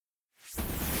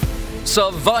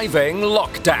Surviving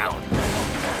Lockdown.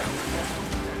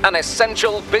 An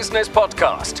essential business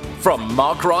podcast from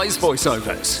Mark Rye's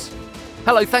voiceovers.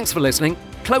 Hello, thanks for listening.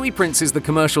 Chloe Prince is the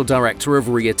commercial director of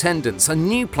ReAttendance, a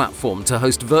new platform to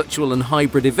host virtual and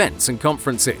hybrid events and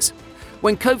conferences.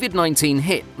 When COVID-19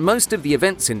 hit, most of the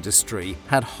events industry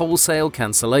had wholesale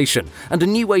cancellation, and a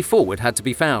new way forward had to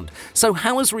be found. So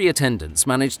how has ReAttendance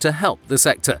managed to help the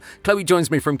sector? Chloe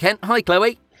joins me from Kent. Hi,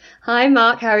 Chloe. Hi,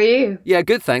 Mark. How are you? Yeah,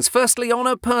 good, thanks. Firstly, on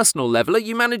a personal level, are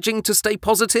you managing to stay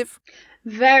positive?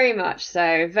 Very much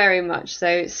so, very much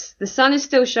so. The sun is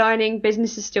still shining,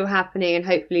 business is still happening, and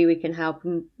hopefully we can help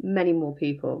many more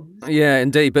people. Yeah,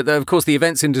 indeed. But of course, the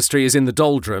events industry is in the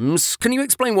doldrums. Can you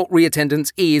explain what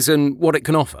ReAttendance is and what it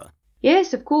can offer?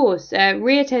 Yes, of course.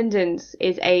 ReAttendance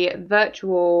is a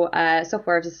virtual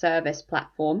software as a service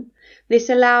platform. This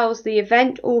allows the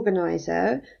event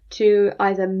organizer to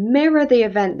either mirror the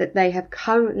event that they have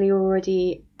currently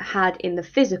already had in the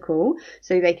physical,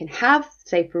 so they can have,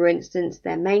 say for instance,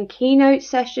 their main keynote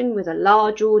session with a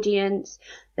large audience,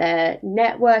 their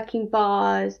networking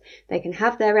bars, they can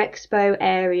have their expo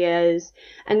areas,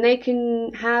 and they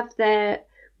can have their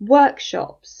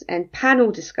workshops and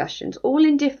panel discussions all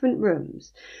in different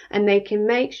rooms, and they can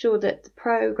make sure that the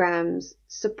programs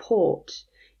support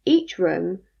each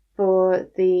room for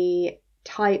the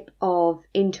type of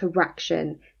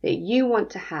interaction that you want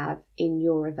to have in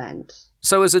your event.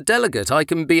 So as a delegate, I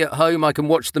can be at home, I can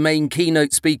watch the main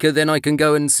keynote speaker, then I can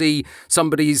go and see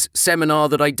somebody's seminar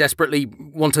that I desperately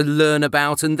want to learn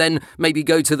about, and then maybe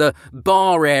go to the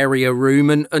bar area room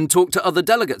and talk to other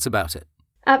delegates about it.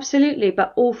 Absolutely,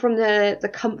 but all from the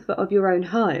comfort of your own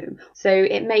home. So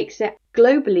it makes it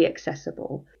globally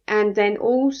accessible. And then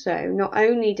also, not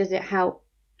only does it help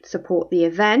support the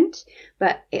event,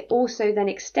 but it also then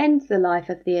extends the life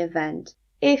of the event.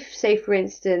 If, say for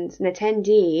instance, an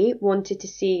attendee wanted to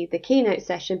see the keynote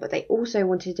session, but they also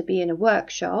wanted to be in a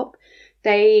workshop,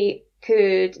 they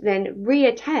could then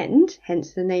reattend,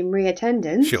 hence the name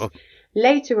ReAttendance, Sure.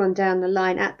 later on down the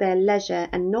line at their leisure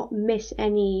and not miss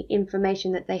any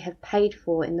information that they have paid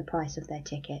for in the price of their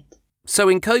ticket. So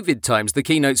in COVID times, the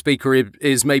keynote speaker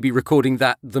is maybe recording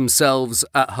that themselves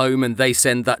at home and they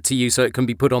send that to you so it can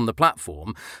be put on the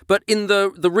platform. But in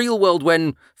the real world,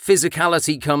 when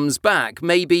physicality comes back,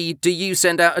 maybe do you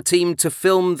send out a team to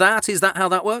film that? Is that how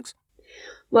that works?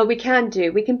 Well, we can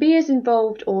do. We can be as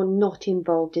involved or not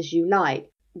involved as you like.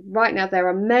 Right now, there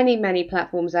are many, many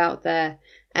platforms out there,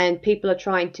 and people are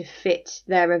trying to fit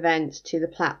their events to the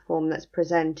platform that's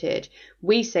presented.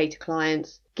 We say to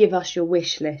clients, give us your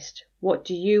wish list. What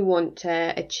do you want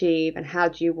to achieve and how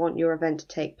do you want your event to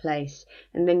take place?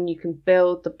 And then you can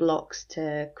build the blocks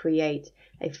to create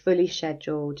a fully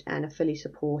scheduled and a fully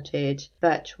supported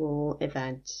virtual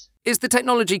event. Is the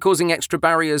technology causing extra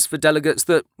barriers for delegates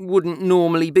that wouldn't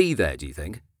normally be there, do you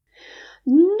think?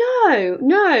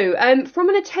 No. From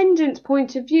an attendance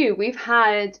point of view, we've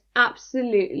had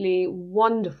absolutely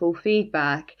wonderful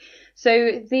feedback.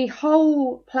 So the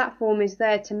whole platform is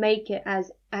there to make it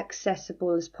as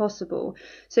accessible as possible.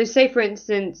 So say, for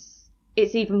instance,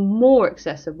 it's even more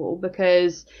accessible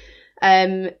because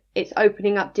it's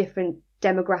opening up different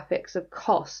demographics of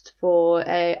cost for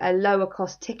a lower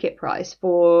cost ticket price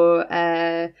for,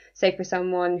 say, for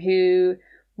someone who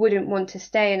wouldn't want to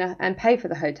stay and pay for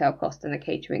the hotel cost and the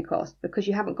catering cost because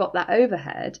you haven't got that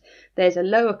overhead. There's a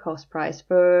lower cost price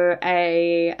for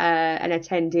an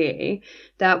attendee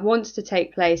that wants to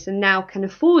take place and now can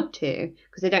afford to,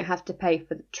 because they don't have to pay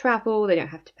for the travel, they don't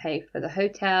have to pay for the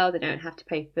hotel, they don't have to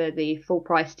pay for the full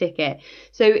price ticket.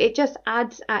 So it just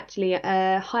adds actually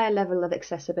a higher level of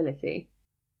accessibility.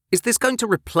 Is this going to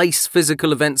replace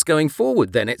physical events going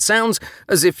forward then? It sounds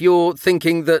as if you're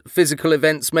thinking that physical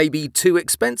events may be too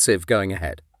expensive going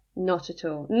ahead. Not at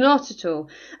all. Not at all.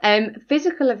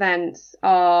 Physical events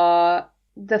are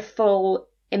the full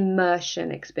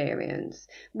immersion experience.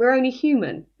 We're only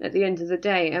human at the end of the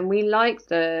day and we like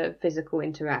the physical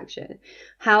interaction.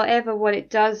 However, what it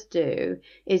does do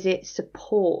is it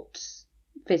supports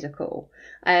physical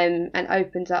and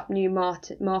opens up new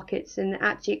markets and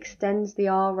actually extends the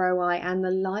ROI and the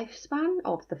lifespan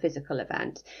of the physical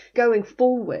event. Going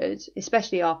forward,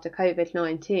 especially after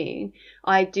COVID-19,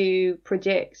 I do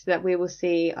predict that we will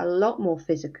see a lot more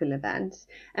physical events,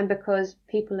 and because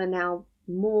people are now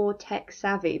more tech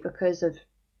savvy because of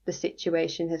the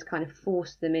situation has kind of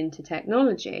forced them into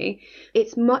technology,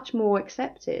 it's much more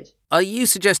accepted. Are you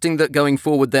suggesting that going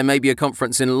forward there may be a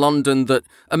conference in London that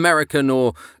American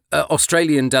or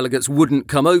Australian delegates wouldn't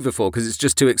come over for because it's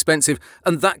just too expensive,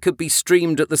 and that could be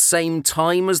streamed at the same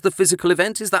time as the physical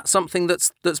event? Is that something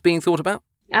that's being thought about?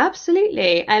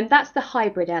 Absolutely. And that's the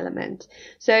hybrid element.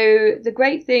 So the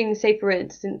great thing, say, for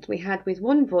instance, we had with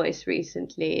One Voice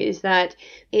recently is that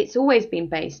it's always been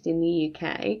based in the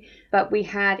UK, but we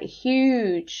had a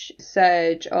huge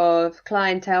surge of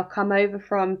clientele come over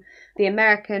from the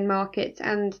American markets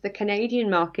and the Canadian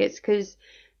markets because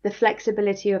the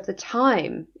flexibility of the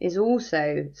time is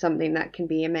also something that can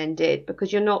be amended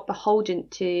because you're not beholden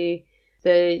to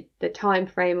the time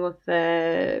frame of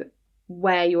the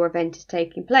where your event is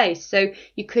taking place. So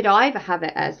you could either have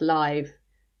it as live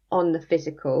on the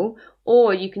physical,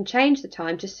 or you can change the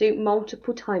time to suit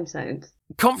multiple time zones.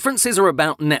 Conferences are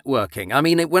about networking. I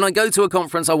mean, when I go to a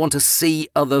conference, I want to see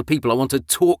other people. I want to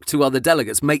talk to other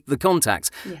delegates, make the contacts.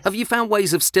 Yes. Have you found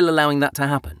ways of still allowing that to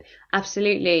happen?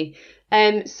 Absolutely.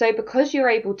 So because you're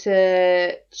able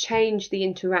to change the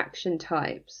interaction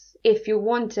types, if you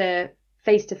want a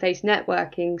face-to-face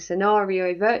networking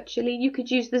scenario virtually, you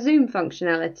could use the Zoom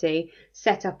functionality,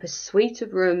 set up a suite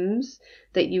of rooms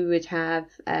that you would have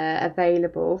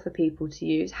available for people to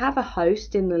use, have a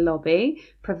host in the lobby,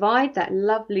 provide that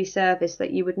lovely service that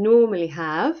you would normally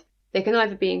have. They can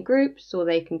either be in groups or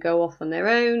they can go off on their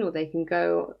own, or they can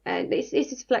go, and it's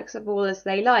as flexible as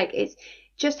they like. It's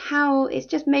just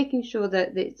making sure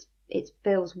that it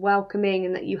feels welcoming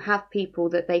and that you have people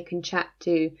that they can chat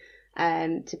to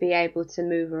be able to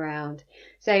move around.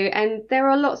 So, and there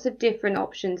are lots of different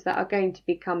options that are going to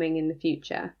be coming in the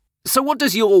future. So what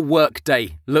does your work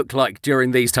day look like during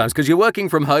these times? Because you're working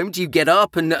from home. Do you get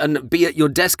up and be at your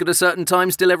desk at a certain time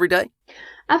still every day?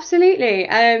 Absolutely.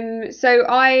 So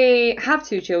I have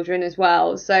 2 children as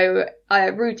well. So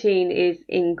routine is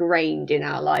ingrained in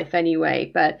our life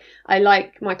anyway. But I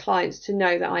like my clients to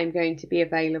know that I'm going to be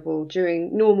available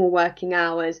during normal working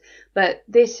hours. But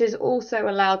this has also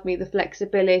allowed me the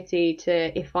flexibility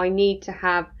to, if I need to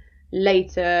have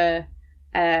later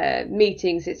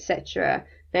meetings, etc.,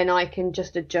 then I can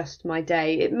just adjust my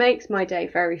day. It makes my day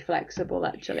very flexible,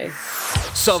 actually.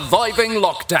 Surviving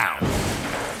Lockdown.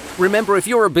 Remember, if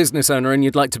you're a business owner and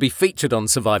you'd like to be featured on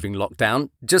Surviving Lockdown,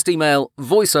 just email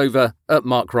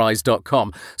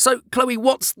voiceover@markrise.com. So, Chloe,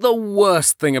 what's the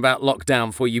worst thing about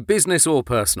lockdown for you, business or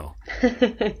personal?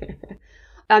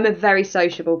 I'm a very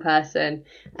sociable person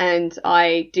and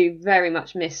I do very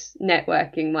much miss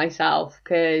networking myself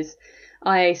because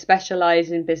I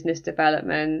specialise in business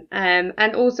development,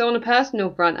 and also on a personal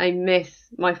front, I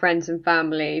miss my friends and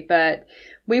family, but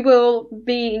we will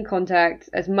be in contact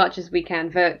as much as we can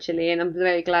virtually, and I'm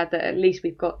very glad that at least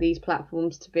we've got these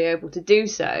platforms to be able to do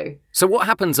so. So what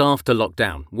happens after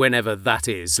lockdown, whenever that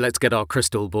is? Let's get our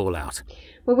crystal ball out.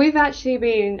 Well, we've actually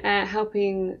been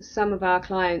helping some of our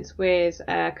clients with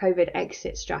COVID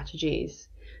exit strategies.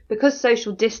 Because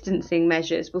social distancing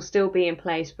measures will still be in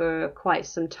place for quite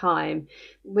some time,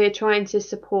 we're trying to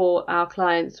support our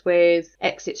clients with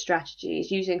exit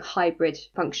strategies using hybrid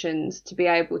functions to be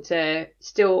able to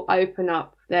still open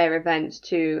up their events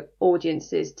to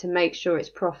audiences to make sure it's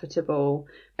profitable.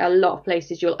 A lot of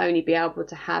places you'll only be able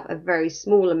to have a very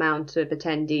small amount of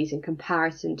attendees in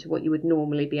comparison to what you would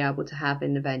normally be able to have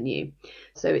in the venue.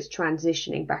 So it's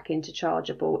transitioning back into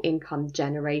chargeable income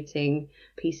generating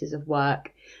pieces of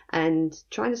work and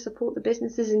trying to support the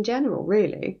businesses in general,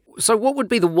 really. So what would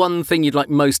be the one thing you'd like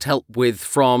most help with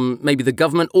from maybe the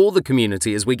government or the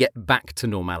community as we get back to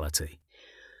normality?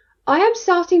 I am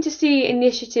starting to see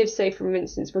initiatives, say, for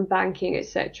instance, from banking,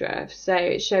 etc. So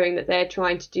it's showing that they're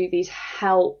trying to do these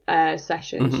help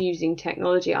sessions using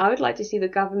technology. I would like to see the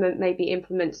government maybe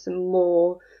implement some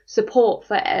more support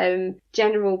for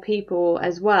general people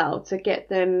as well to get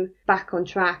them back on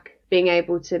track, being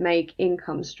able to make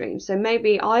income streams. So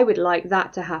maybe I would like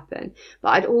that to happen. But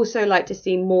I'd also like to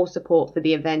see more support for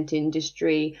the event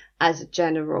industry as a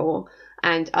general.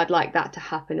 And I'd like that to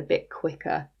happen a bit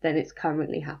quicker than it's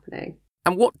currently happening.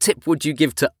 And what tip would you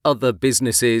give to other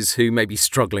businesses who may be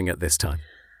struggling at this time?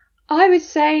 I would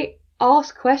say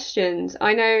ask questions.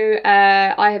 I know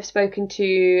I have spoken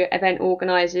to event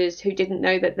organisers who didn't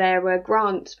know that there were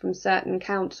grants from certain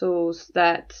councils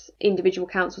that individual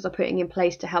councils are putting in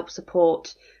place to help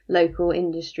support local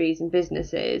industries and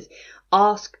businesses.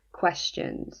 Ask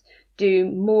questions. Do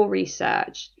more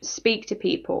research. Speak to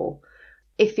people.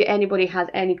 If anybody has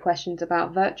any questions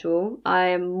about virtual, I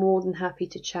am more than happy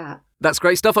to chat. That's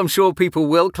great stuff. I'm sure people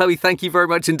will. Chloe, thank you very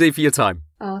much indeed for your time.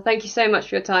 Oh, thank you so much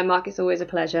for your time, Mark. It's always a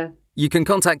pleasure. You can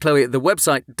contact Chloe at the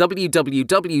website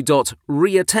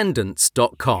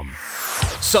www.ReAttendance.com.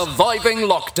 Surviving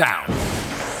Lockdown.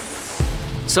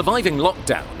 Surviving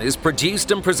Lockdown is produced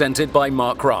and presented by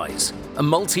Mark Rise, a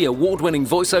multi-award-winning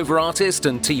voiceover artist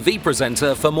and TV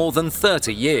presenter for more than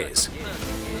 30 years.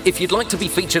 If you'd like to be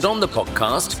featured on the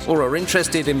podcast or are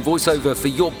interested in voiceover for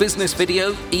your business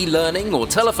video, e-learning or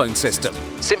telephone system,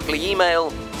 simply email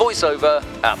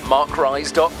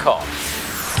voiceover@markrise.com.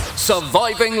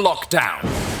 Surviving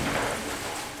Lockdown.